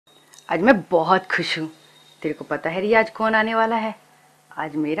आज मैं बहुत खुश हूँ। तेरे को पता है रिया आज कौन आने वाला है?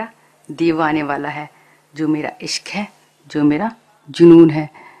 आज मेरा देव आने वाला है, जो मेरा इश्क है, जो मेरा जुनून है।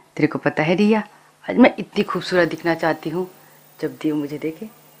 तेरे को पता है रिया, आज मैं इतनी खूबसूरत दिखना चाहती हूँ, जब देव मुझे देखे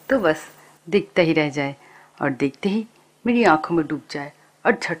तो बस दिखता ही रह जाए और देखते ही मेरी आंखों में डूब जाए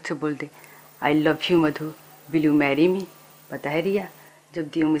और झट से बोल दे, I love you Madhu, will you marry me. पता है रिया, जब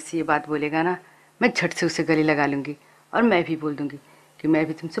देव मुझसे ये बात बोलेगा ना, मैं झट से उसे गले लगा लूँगी और मैं भी बोल दूँगी कि मैं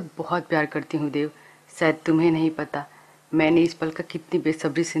भी तुमसे बहुत प्यार करती हूँ देव। शायद तुम्हें नहीं पता, मैंने इस पल का कितनी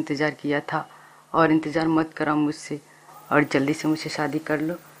बेसब्री से इंतज़ार किया था, और इंतज़ार मत कराओ मुझसे, और जल्दी से मुझसे शादी कर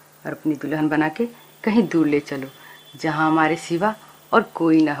लो और अपनी दुल्हन बना के कहीं दूर ले चलो, जहाँ हमारे सिवा और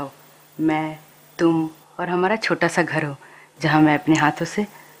कोई ना हो। मैं, तुम और हमारा छोटा सा घर हो, जहाँ मैं अपने हाथों से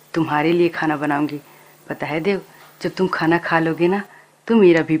तुम्हारे लिए खाना बनाऊंगी। पता है देव, जब तुम खाना खा लोगे ना, तो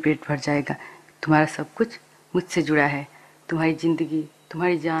मेरा भी पेट भर जाएगा। तुम्हारा सब कुछ मुझसे जुड़ा है, तुम्हारी ज़िंदगी,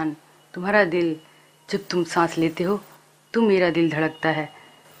 तुम्हारी जान, तुम्हारा दिल। जब तुम सांस लेते हो तो मेरा दिल धड़कता है,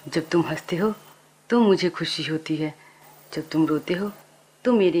 जब तुम हंसते हो तो मुझे खुशी होती है, जब तुम रोते हो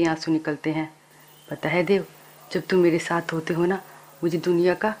तो मेरे आंसू निकलते हैं। पता है देव, जब तुम मेरे साथ होते हो ना, मुझे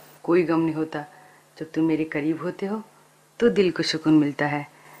दुनिया का कोई गम नहीं होता। जब तुम मेरे करीब होते हो तो दिल को सुकून मिलता है।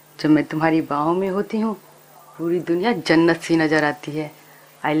 जब मैं तुम्हारी बाहों में होती हूँ, पूरी दुनिया जन्नत सी नज़र आती है।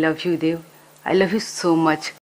 I love you Dev, I love you so much.